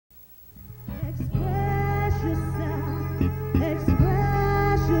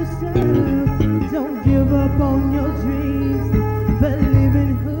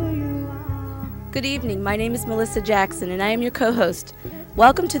Good evening, my name is Melissa Jackson and I am your co-host.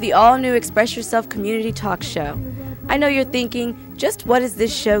 Welcome to the all-new Express Yourself Community Talk Show. I know you're thinking, just what is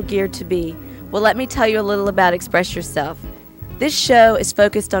this show geared to be? Well, let me tell you a little about Express Yourself. This show is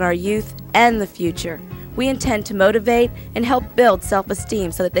focused on our youth and the future. We intend to motivate and help build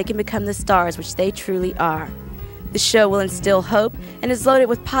self-esteem so that they can become the stars which they truly are. The show will instill hope and is loaded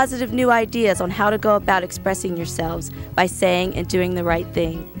with positive new ideas on how to go about expressing yourselves by saying and doing the right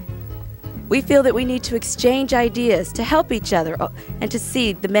thing. We feel that we need to exchange ideas to help each other and to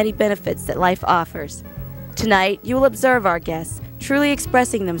see the many benefits that life offers. Tonight, you will observe our guests truly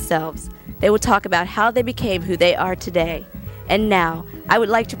expressing themselves. They will talk about how they became who they are today. And now, I would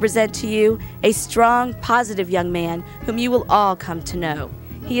like to present to you a strong, positive young man whom you will all come to know.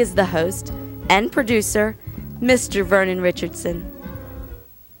 He is the host and producer, Mr. Vernon Richardson.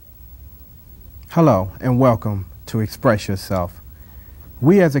 Hello, and welcome to Express Yourself.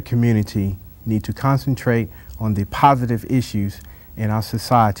 We as a community need to concentrate on the positive issues in our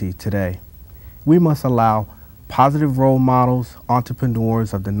society today. We must allow positive role models,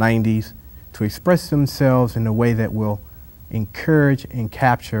 entrepreneurs of the 90s, to express themselves in a way that will encourage and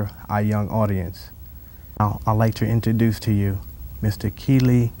capture our young audience. Now, I'd like to introduce to you Mr.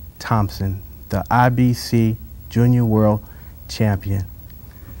 Keely Thompson, the IBC Junior World Champion.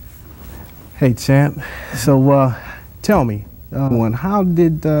 Hey, champ. So, tell me, how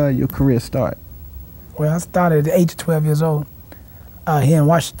did your career start? Well, I started at the age of 12 years old here in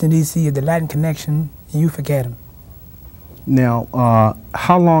Washington, D.C. at the Latin Connection Youth Academy. Now,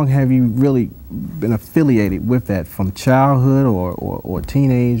 how long have you really been affiliated with that, from childhood or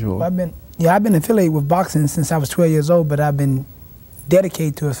teenage? Or? I've been affiliated with boxing since I was 12 years old, but I've been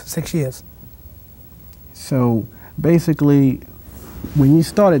dedicated to it for 6 years. So, basically, when you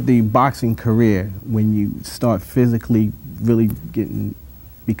started the boxing career, when you start physically really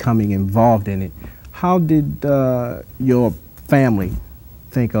becoming involved in it, how did your family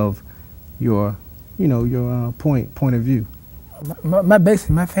think of your point of view?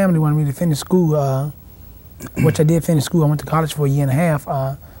 Basically, my family wanted me to finish school, which I did finish school. I went to college for a year and a half.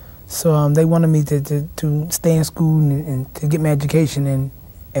 So they wanted me to stay in school and to get my education. And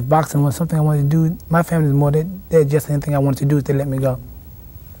if boxing was something I wanted to do, my family is more that just anything I wanted to do is they let me go.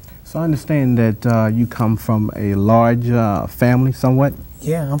 So I understand that you come from a large family, somewhat?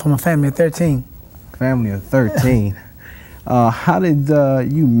 Yeah, I'm from a family of 13. Family of 13. How did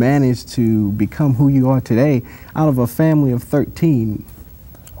you manage to become who you are today out of a family of 13?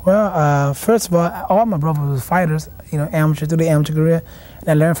 Well, first of all my brothers were fighters, amateur through their amateur career, and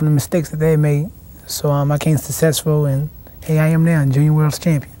I learned from the mistakes that they made. So I became successful, and here I am now, Junior World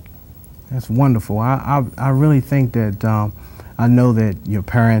Champion. That's wonderful. I really think that I know that your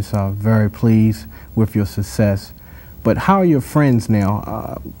parents are very pleased with your success. But how are your friends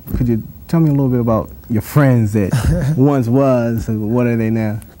now? Could you tell me a little bit about your friends that once was, and what are they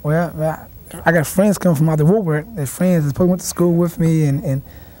now? Well, I got friends come from out the woodwork. They're friends that went to school with me, and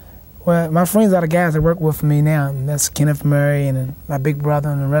my friends are the guys that work with me now. And that's Kenneth Murray and my big brother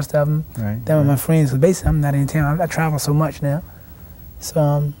and the rest of them. Right. Them are my friends. So basically, I'm not in town. I travel so much now.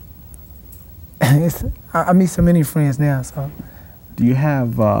 So I meet so many friends now. So. Do you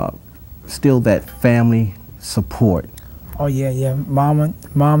have still that family support? Oh yeah. Mom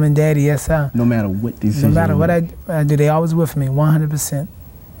and daddy, yes sir. No matter what decision. No matter what I do, they always with me, 100%.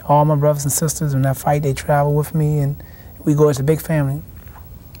 All my brothers and sisters, when I fight, they travel with me, and we go as a big family.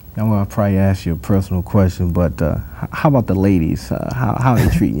 I'm gonna probably ask you a personal question, but how about the ladies? How are they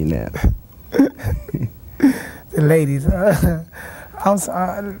treating you now? The ladies, I'm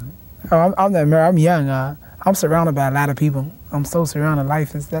not married. I'm young. I'm surrounded by a lot of people. I'm so surrounded.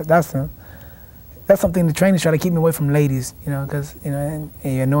 Life is that's something the trainers try to keep me away from ladies, because and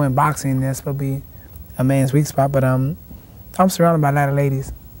in boxing that's supposed to be a man's weak spot. But I'm surrounded by a lot of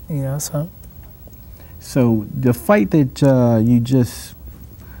ladies, so. So the fight that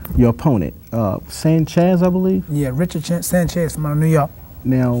your opponent, Sanchez, I believe. Yeah, Richard Sanchez from New York.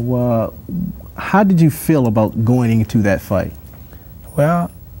 Now, how did you feel about going into that fight?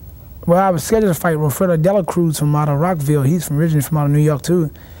 Well, I was scheduled to fight Wilfredo Dela Cruz from out of Rockville. He's originally from out of New York too.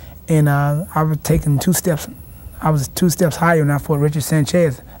 And I was taking 2 steps. I was 2 steps higher when I fought Richard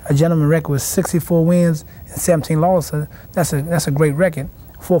Sanchez. A gentleman record with 64 wins and 17 losses. So that's a great record.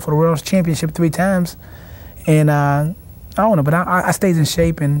 Fought for the World Championship 3 times. And I don't know, but I stayed in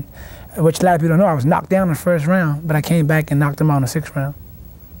shape, and which a lot of people don't know, I was knocked down in the first round, but I came back and knocked him out in the 6th round.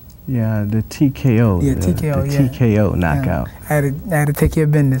 Yeah, the TKO. Yeah, TKO. The TKO knockout. Yeah, I had to take care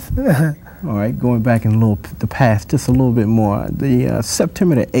of business. All right, going back in the past, just a little bit more. The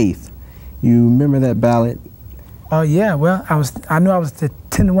September the 8th, you remember that ballot Oh yeah, well, I knew I was the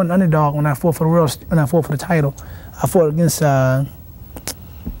 10-1 underdog when I fought for the title. I fought against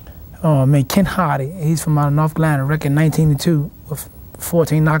Ken Hardy. He's from out of North Carolina, record 19-2 with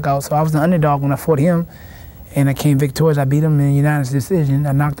 14 knockouts. So I was the underdog when I fought him, and I came victorious. I beat him in a unanimous decision.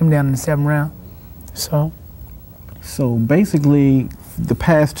 I knocked him down in the 7th round. So basically, the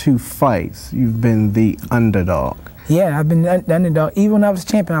past 2 fights, you've been the underdog. Yeah, I've been the underdog. Even when I was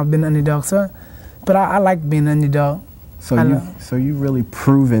champion, I've been the underdog, sir. But I like being the underdog. So you really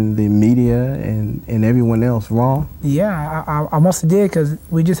proven the media and everyone else wrong? Yeah, I must have did, because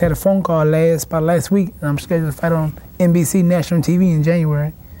we just had a phone call last week, and I'm scheduled to fight on NBC National TV in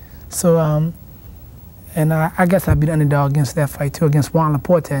January. So, and I guess I'd be the underdog against that fight too, against Juan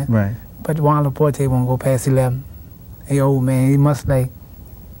Laporte. Right. But Juan Laporte won't go past 11. He old man, he must lay.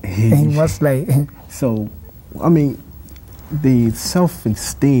 He must lay. So, I mean, the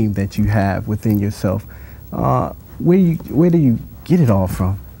self-esteem that you have within yourself, where do you get it all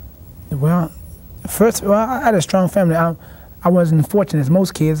from? Well, I had a strong family. I wasn't fortunate as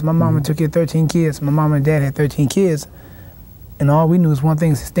most kids. My mama took care of 13 kids. My mom and dad had 13 kids. And all we knew was one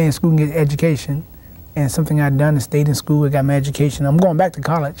thing, is to stay in school and get education. And something I'd done is stayed in school, I got my education. I'm going back to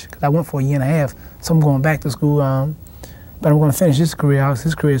college, because I went for a year and a half. So I'm going back to school, but I'm going to finish this career.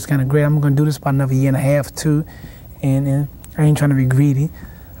 This career is kind of great. I'm going to do this about another year and a half, too. And I ain't trying to be greedy.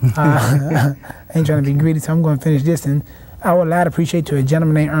 I ain't trying to be greedy, so I'm going to finish this. And I would like to appreciate to a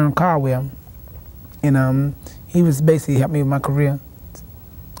gentleman named Ern Caldwell. And he was basically helped me with my career.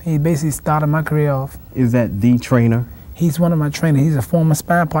 He basically started my career off. Is that the trainer? He's one of my trainers. He's a former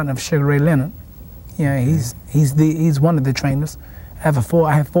sparring partner of Sugar Ray Leonard. Yeah, he's one of the trainers. I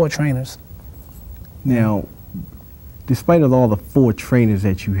have 4 trainers. Now, despite of all the 4 trainers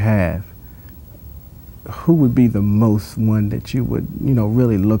that you have, who would be the most one that you would,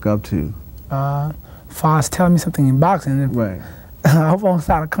 really look up to? Far as telling me something in boxing, right. I hope I won't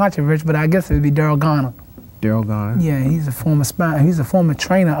start a controversy, but I guess it would be Daryl Garner. Daryl Garner? Yeah, he's a former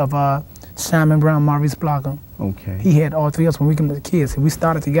trainer of Simon Brown, Maurice Blocker. Okay. He had all 3 of us when we came to the kids. We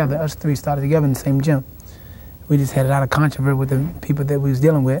started together, us 3 started together in the same gym. We just had a lot of controversy with the people that we was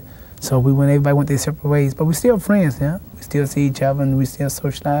dealing with. So everybody went their separate ways, but we're still friends, yeah. We still see each other and we still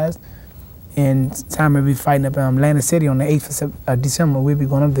socialize. And Simon will be fighting up in Atlantic City on the 8th of December. We'll be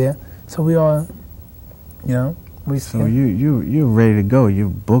going up there. So we all, we still. So you're ready to go. You're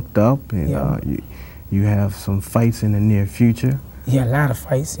booked up, and yeah. You have some fights in the near future. Yeah, a lot of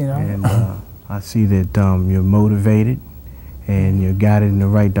fights, And I see that you're motivated and you're guided in the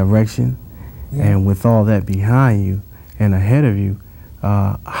right direction. Yeah. And with all that behind you and ahead of you,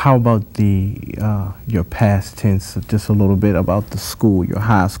 how about your past tense? Just a little bit about the school, your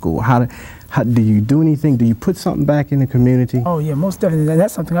high school. How do you do anything? Do you put something back in the community? Oh yeah, most definitely.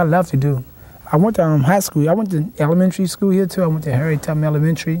 That's something I love to do. I went to high school. I went to elementary school here too. I went to Harry Tubman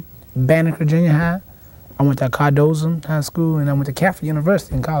Elementary, Banneker Junior High. I went to Cardozo High School, and I went to Catholic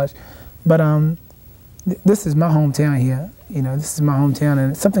University in college. But this is my hometown here. This is my hometown,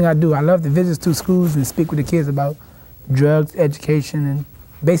 and it's something I do. I love to visit 2 schools and speak with the kids about drugs, education, and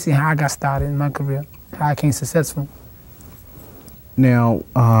basically how I got started in my career, how I became successful. Now,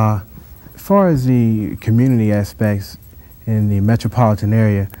 as far as the community aspects in the metropolitan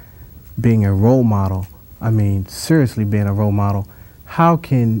area, being a role model, I mean, seriously being a role model, how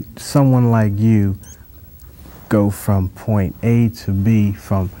can someone like you go from point A to B,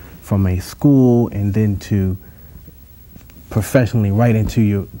 from a school and then to professionally right into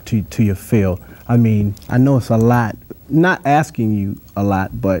your field? I mean, I know it's a lot, not asking you a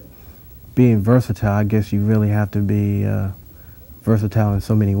lot, but being versatile, I guess you really have to be versatile in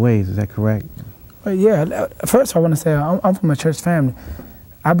so many ways. Is that correct? Well, yeah. First, I want to say I'm from a church family.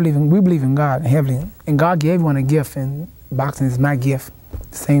 We believe in God heavily, and God gave everyone a gift, and boxing is my gift.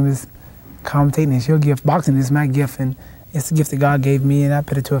 The same as commentating is your gift. Boxing is my gift, and it's the gift that God gave me, and I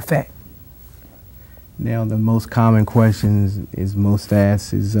put it to effect. Now, the most common question is most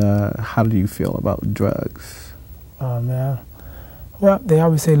asked is, how do you feel about drugs? Oh man, well, they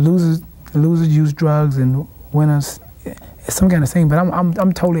always say losers use drugs and winners. It's some kind of thing, but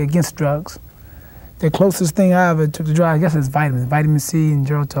I'm totally against drugs. The closest thing I ever took to drugs, I guess, is vitamin C and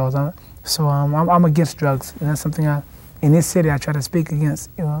Geritol. So I'm against drugs, and that's something in this city I try to speak against.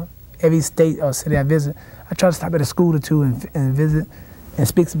 Every state or city I visit, I try to stop at a school or 2 and visit and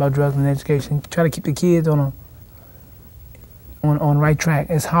speaks about drugs and education. Try to keep the kids on the right track.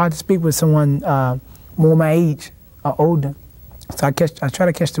 It's hard to speak with someone more my age or older. So I try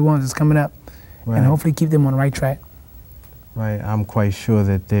to catch the ones that's coming up, right, and hopefully keep them on the right track. Right, I'm quite sure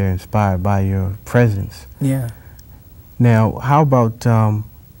that they're inspired by your presence. Yeah. Now, how about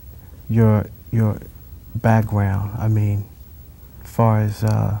your background, I mean, as far as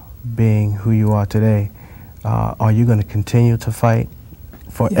being who you are today, are you going to continue to fight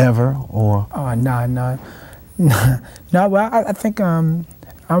forever, or? Oh, no. No, well, I think I'm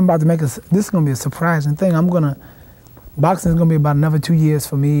about to make this is going to be a surprising thing. Boxing is going to be about another 2 years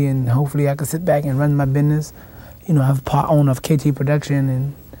for me, and hopefully I can sit back and run my business. You know, I have part owner of KT Production,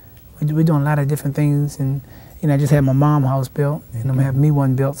 and we're doing a lot of different things. And, you know, I just had my mom's house built, and I'm going to have me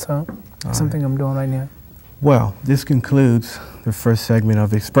one built, so that's something I'm doing right now. Well, this concludes the first segment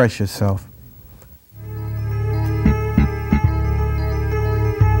of Express Yourself.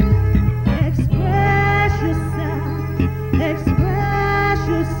 Express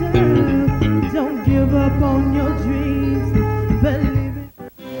yourself, don't give up on your dreams, believe it.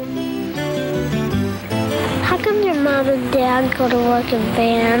 How come your mom and dad go to work in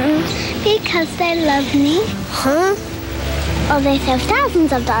vans? Because they love me. Huh? Oh, they save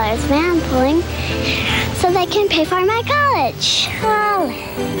thousands of dollars van pulling so they can pay for my college.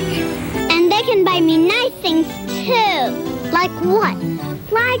 And they can buy me nice things too. Like what?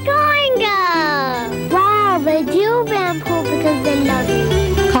 Like Oingo. Wow, they do van pull because they love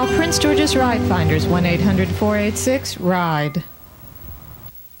me. Call Prince George's Ride Finders, 1-800-486-RIDE.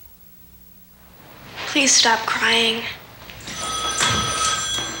 Please stop crying.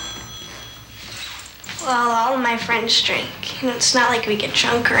 Well, all of my friends drink. You know, it's not like we get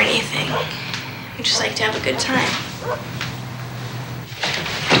drunk or anything. We just like to have a good time.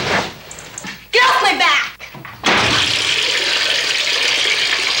 Get off my back!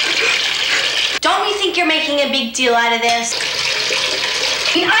 Don't you think you're making a big deal out of this?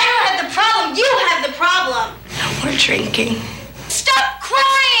 I mean, I don't have the problem. You have the problem. No more drinking. Stop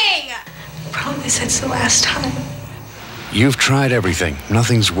crying! Promise it's the last time. You've tried everything.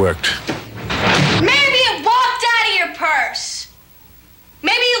 Nothing's worked. Maybe it walked out of your purse.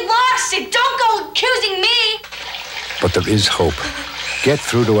 Maybe you lost it. Don't go accusing me. But there is hope. Get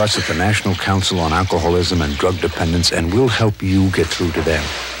through to us at the National Council on Alcoholism and Drug Dependence, and we'll help you get through to them,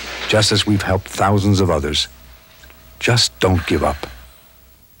 just as we've helped thousands of others. Just don't give up.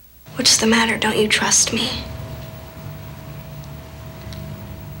 What's the matter? Don't you trust me?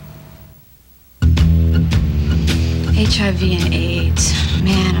 HIV and AIDS.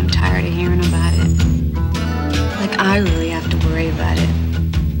 Man, I'm tired of hearing about it. Like, I really have to worry about it.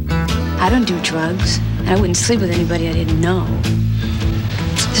 I don't do drugs, and I wouldn't sleep with anybody I didn't know.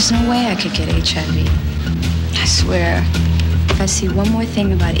 There's no way I could get HIV. I swear, if I see one more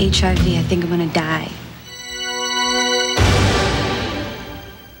thing about HIV, I think I'm gonna die.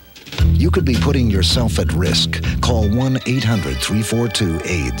 You could be putting yourself at risk. Call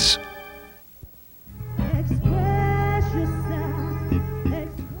 1-800-342-AIDS.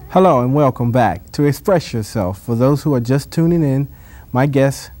 Hello and welcome back to Express Yourself. For those who are just tuning in, my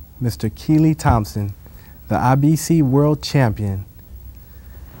guest, Mr. Keely Thompson, the IBC World Champion.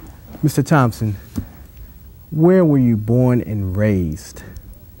 Mr. Thompson, where were you born and raised?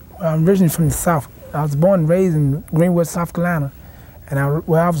 Well, I'm originally from the South. I was born and raised in Greenwood, South Carolina. And I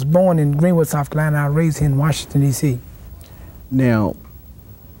was born in Greenwood, South Carolina. I was raised here in Washington, D.C. Now,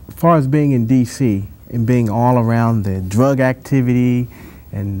 as far as being in D.C. and being all around the drug activity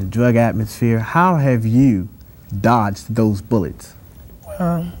and the drug atmosphere, how have you dodged those bullets?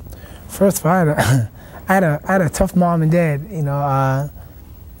 First of all, I had a tough mom and dad. You know,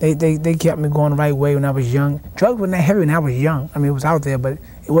 they kept me going the right way when I was young. Drugs wasn't that heavy when I was young. I mean, it was out there, but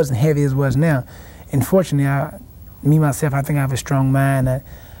it wasn't heavy as it was now. And fortunately, myself, I think I have a strong mind, and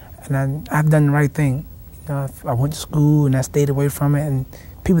I've done the right thing. You know, I went to school and I stayed away from it, and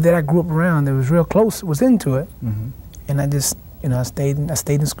people that I grew up around that was real close was into it. Mm-hmm. And I just, you know, I stayed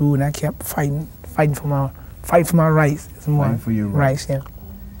in school, and I kept fighting for my rights. Fighting for your rights. Yeah.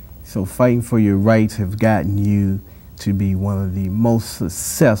 So fighting for your rights have gotten you to be one of the most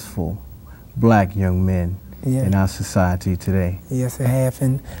successful black young men in our society today. Yes, it have.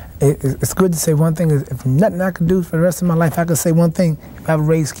 And it's good to say one thing. If nothing I could do for the rest of my life, I could say one thing. If I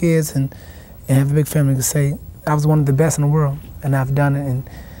raise kids and have a big family, I could say I was one of the best in the world, and I've done it. And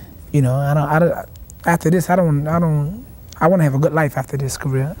you know, after this, I want to have a good life after this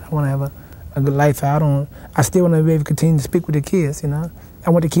career. I want to have a good life. I still want to be able to continue to speak with the kids, you know. I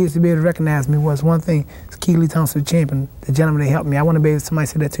want the kids to be able to recognize me was one thing. It's Keely Thompson, the champion, the gentleman that helped me. I want to be able to somebody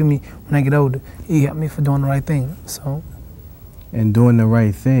say that to me when I get older. He helped me for doing the right thing. So. And doing the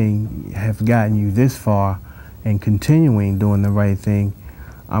right thing have gotten you this far, and continuing doing the right thing,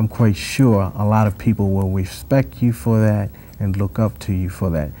 I'm quite sure a lot of people will respect you for that and look up to you for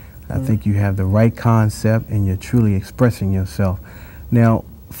that. I think you have the right concept and you're truly expressing yourself. Now,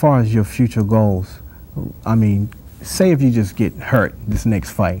 as far as your future goals, I mean, say if you just get hurt this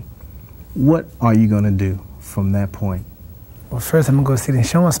next fight, What are you going to do from that point? Well, first I'm going to go see the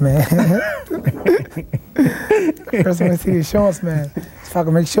insurance man. First I'm going to see the insurance man, so I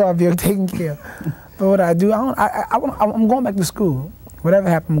can make sure I'll be taken care of. But what I do, I'm going back to school. Whatever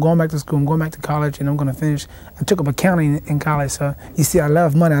happened, I'm going back to school. I'm going back to college, and I'm going to finish. I took up accounting in college, so you see, I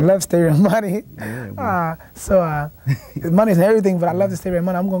love money. I love to stay with money. Yeah, money's everything, but I love to stay with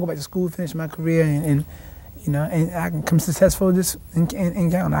money. I'm going to go back to school, finish my career, and you know, and I can come successful just in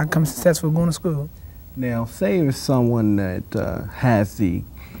counting. I can come successful going to school. Now, say there's someone that has the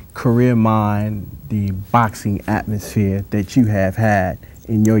career mind, the boxing atmosphere that you have had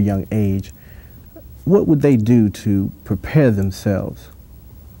in your young age. What would they do to prepare themselves?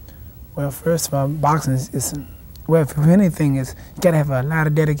 Well, first of all, boxing is well, for anything, you got to have a lot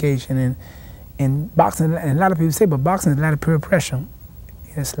of dedication. And boxing, and a lot of people say, but boxing is a lot of peer pressure.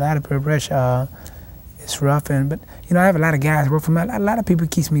 It's a lot of peer pressure. It's rough, but you know, I have a lot of guys work for me. A lot of people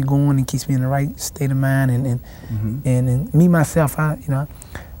keeps me going and keeps me in the right state of mind. And me myself,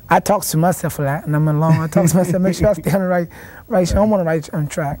 I talk to myself a lot, and I'm alone. I talk to myself, make sure I stay on the right show. I'm on the right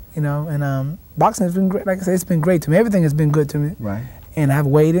track, you know. And boxing has been great. Like I said, it's been great to me. Everything has been good to me. Right. And I've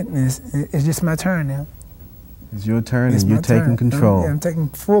waited, and it's just my turn now. It's your turn, and you're taking control. I'm taking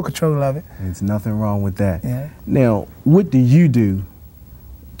full control of it. There's nothing wrong with that. Yeah. Now, what do you do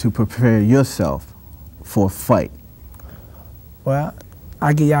to prepare yourself for a fight? Well,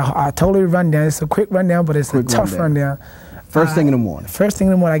 I give y'all a totally rundown. It's a quick rundown, but it's a tough rundown. First thing in the morning. First thing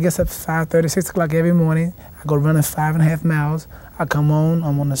in the morning, I get up at 5:30, 6 o'clock every morning. I go running 5.5 miles. I come on.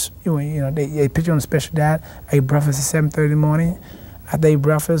 I'm on the, you know, they put you on a special diet. I eat breakfast at 7:30 in the morning. After I eat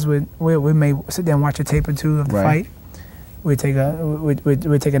breakfast, we may sit down and watch a tape or two of the fight. We take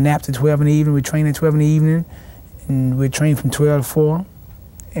a nap to 12 in the evening. We train at 12 in the evening, and we train from 12 to 4.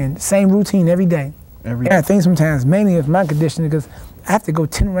 And same routine every day. I think sometimes, mainly it's my conditioning, because I have to go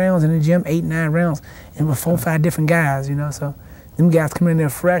 10 rounds in the gym, 8, 9 rounds, and with 4 or 5 different guys, you know. So them guys come in there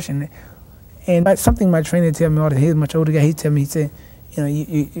fresh, and something my trainer tell me all the time. He's a much older guy. He tell me, he said, you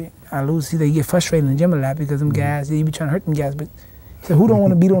know, I lose. He said, you get frustrated in the gym a lot because them guys, you be trying to hurt them guys, but he said, who don't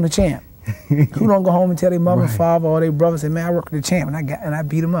want to beat on the champ? Who don't go home and tell their mother and father or their brother, say, man, I work with the champ, and I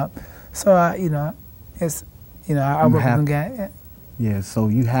beat him up. So you know, it's, you know, I work with them guys. Yeah, so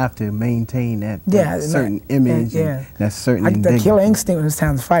you have to maintain that certain image, and that certain that killer instinct when it's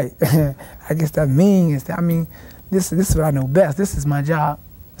time to fight. I guess that means, I mean, this is what I know best. This is my job.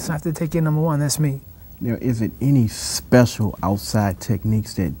 So I have to take in number one. That's me. Now, is it any special outside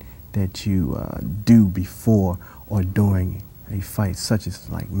techniques that you do before or during a fight, such as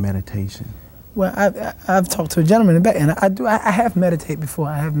like meditation? Well, I've talked to a gentleman in the back, and I have meditated before.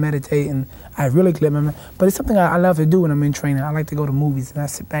 I have meditated, and I really clear my mind. But it's something I love to do when I'm in training. I like to go to movies, and I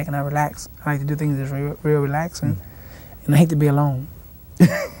sit back and I relax. I like to do things that's real relaxing, and I hate to be alone.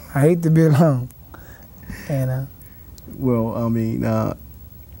 I hate to be alone. And well, I mean,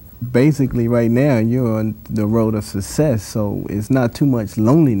 basically right now you're on the road of success, so it's not too much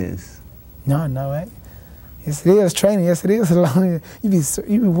loneliness. No, right? Yes, it is training. Yes, it is lonely.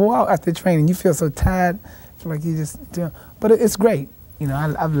 You wore out after training. You feel so tired. Feel like you just. But it's great. You know,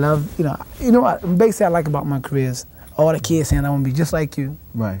 I've loved. You know what? Basically, I like about my career is all the kids saying I want to be just like you.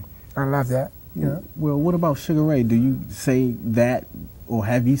 Right. I love that. You know. Well, what about Sugar Ray? Do you say that, or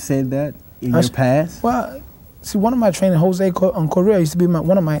have you said that in your past? Well, see, one of my trainers, Jose Correa, used to be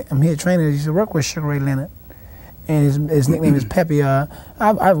one of my head trainers. Used to work with Sugar Ray Leonard, and his nickname is Pepe.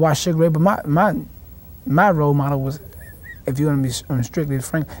 I've watched Sugar Ray, but my role model was, if you want to be strictly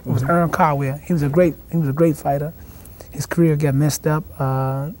frank, it was Aaron Caldwell. He was a great fighter. His career got messed up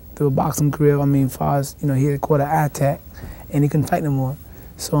through a boxing career. I mean, as far as, you know, he had caught an eye attack, and he couldn't fight no more.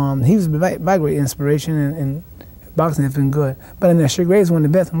 So he was my great inspiration, and boxing has been good. But then Sugar Ray is one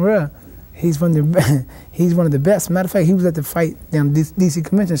of the best in the world. He's one of the best. Matter of fact, he was at the fight down DC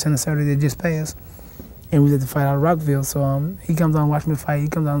Convention Center Saturday that just passed. And we did the fight out of Rockville, so he comes on and watch me fight. He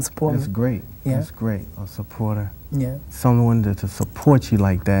comes on and support me. That's great. Yeah. That's great. A supporter. Yeah. Someone to support you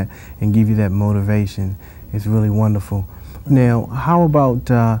like that and give you that motivation is really wonderful. Now, how about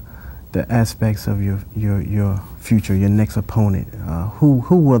the aspects of your future, your next opponent?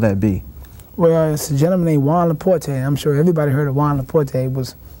 Who will that be? Well, it's a gentleman named Juan Laporte. I'm sure everybody heard of Juan Laporte. He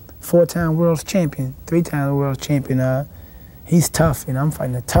was 4-time world champion, 3-time world champion. He's tough. You know, I'm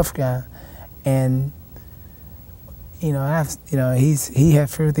fighting a tough guy, and you know, he had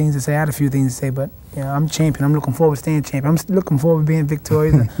few things to say. I had a few things to say, but you know, I'm champion. I'm looking forward to staying champion. I'm looking forward to being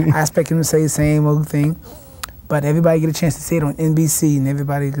victorious. I expect him to say the same old thing, but everybody get a chance to say it on NBC, and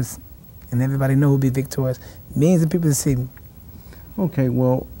everybody know who'll be victorious. Millions of people to see me. Okay,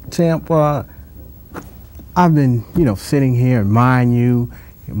 well, champ, I've been, you know, sitting here admiring you,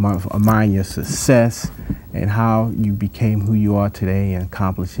 admiring your success and how you became who you are today and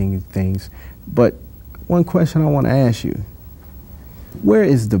accomplishing things. But one question I want to ask you, where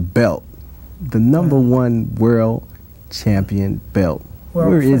is the belt, the #1 world champion belt? Well,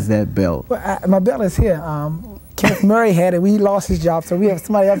 where is that belt? Well, my belt is here. Kenneth Murray had it. We lost his job, so we have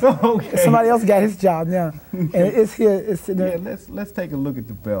somebody else. Okay. Somebody else got his job now, and it's here. It's sitting there. Yeah, let's take a look at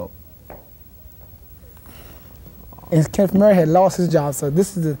the belt. And Kenneth Murray had lost his job, so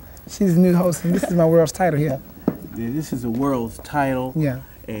this is she's the new host, and this is my world's title here. Yeah, this is a world's title. Yeah.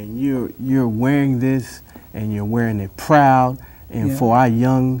 And you're wearing this, and you're wearing it proud. And Yeah. for our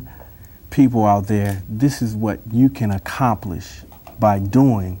young people out there, this is what you can accomplish by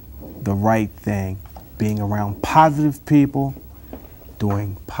doing the right thing, being around positive people,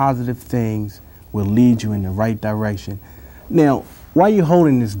 doing positive things will lead you in the right direction. Now, while you're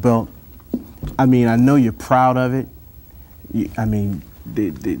holding this belt, I mean, I know you're proud of it. I mean,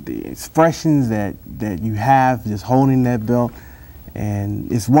 the expressions that you have just holding that belt, and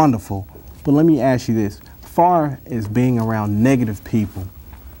it's wonderful. But let me ask you this. Far as being around negative people,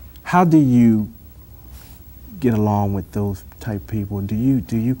 how do you get along with those type people? Do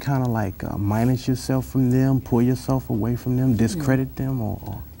you kind of like minus yourself from them, pull yourself away from them, discredit them,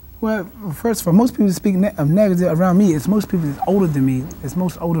 or? Well, first of all, most people that speak negative around me, it's most people that's older than me. It's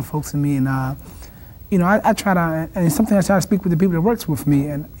most older folks than me, and you know, I try to, and it's something I try to speak with the people that works with me,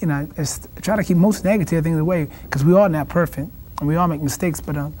 and you know, I try to keep most negative things away, because we are not perfect, and we all make mistakes,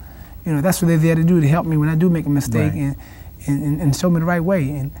 but you know, that's what they're there to do, to help me when I do make a mistake, right. and show me the right way.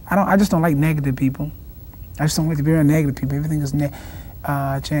 And I just don't like negative people. I just don't like to be around negative people. Everything is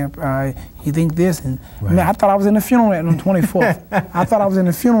champ, you think this, and right. man, I thought I was in the funeral on the 24th. I thought I was in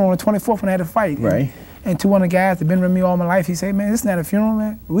the funeral on the 24th when I had a fight. Right. And to one of the guys that been with me all my life, he said, man, this is not a funeral,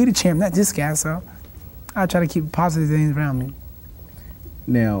 man. We the champ, not this guy. So I try to keep positive things around me.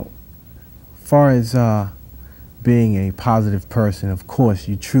 Now, far as being a positive person, of course,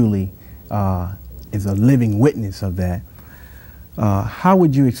 you truly is a living witness of that. How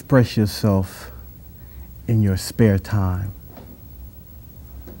would you express yourself in your spare time?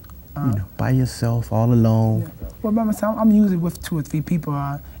 You know, by yourself, all alone. Yeah. Well, by myself, I'm usually with 2 or 3 people.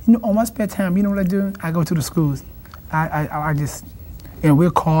 You know, on my spare time, you know what I do? I go to the schools. I just, you know,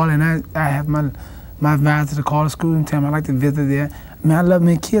 we'll call, and I have my advisor to call the school and tell them I like to visit there. I mean, I love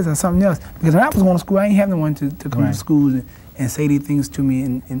my kids or something else. Because when I was going to school, I ain't have no one to come right. to schools and say these things to me.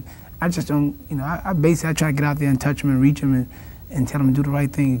 And I just don't, you know, I basically try to get out there and touch them and reach them and tell them to do the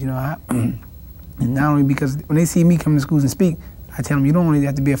right things, you know. And not only because when they see me come to schools and speak, I tell them you don't only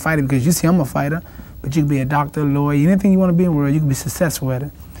have to be a fighter because you see I'm a fighter, but you can be a doctor, lawyer, anything you want to be in the world, you can be successful at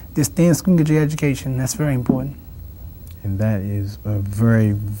it. Just stay in school and get your education. That's very important. And that is a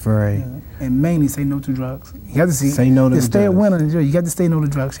very, very... Yeah. And mainly say no to drugs. You have to say no to drugs. Stay a winner. You have to say no to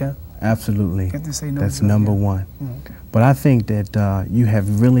drugs, yeah. Absolutely. You have to say no That's to drugs, #1. Yeah. But I think that you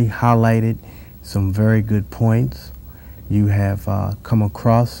have really highlighted some very good points. You have come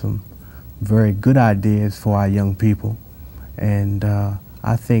across some very good ideas for our young people. And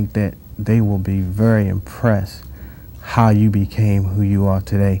I think that they will be very impressed how you became who you are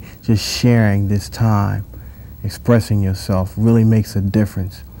today. Just sharing this time, expressing yourself really makes a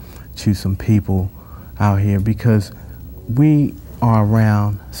difference to some people out here, because we are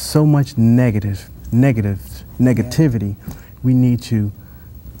around so much negativity. Yeah. We need to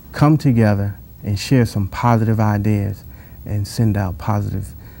come together and share some positive ideas and send out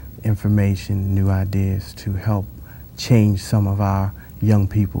positive information, new ideas to help change some of our young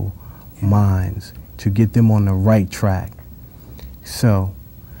people's minds, to get them on the right track. So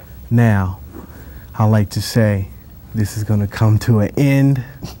now I like to say this is going to come to an end,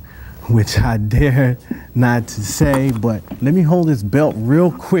 which I dare not to say, but let me hold this belt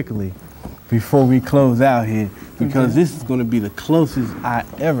real quickly before we close out here, because this is going to be the closest I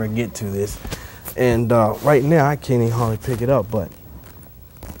ever get to this. And right now I can't even hardly pick it up, but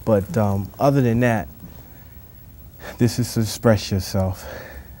other than that, this is to express yourself.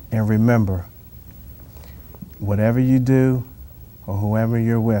 And remember, whatever you do or whoever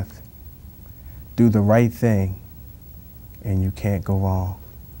you're with, do the right thing and you can't go wrong.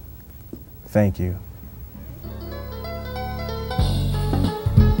 Thank you.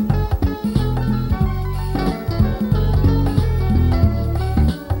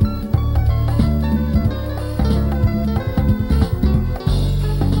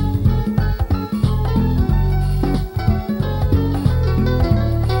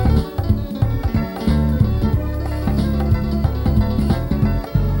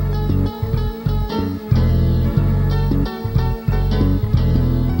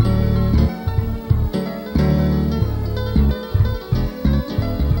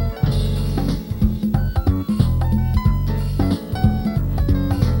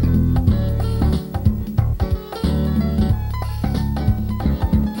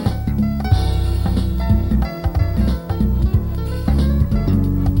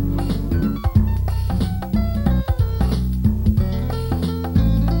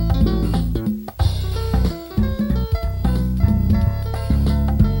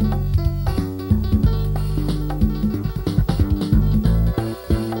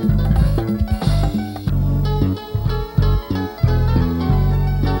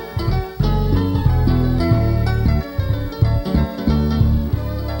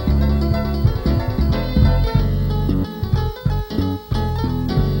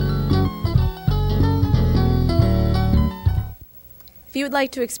 you would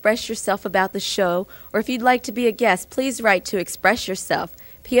like to express yourself about the show, or if you'd like to be a guest, please write to Express Yourself,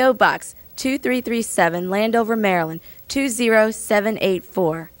 P.O. Box 2337, Landover, Maryland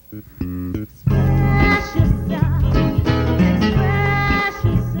 20784. Express yourself.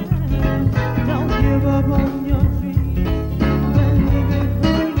 Don't give up on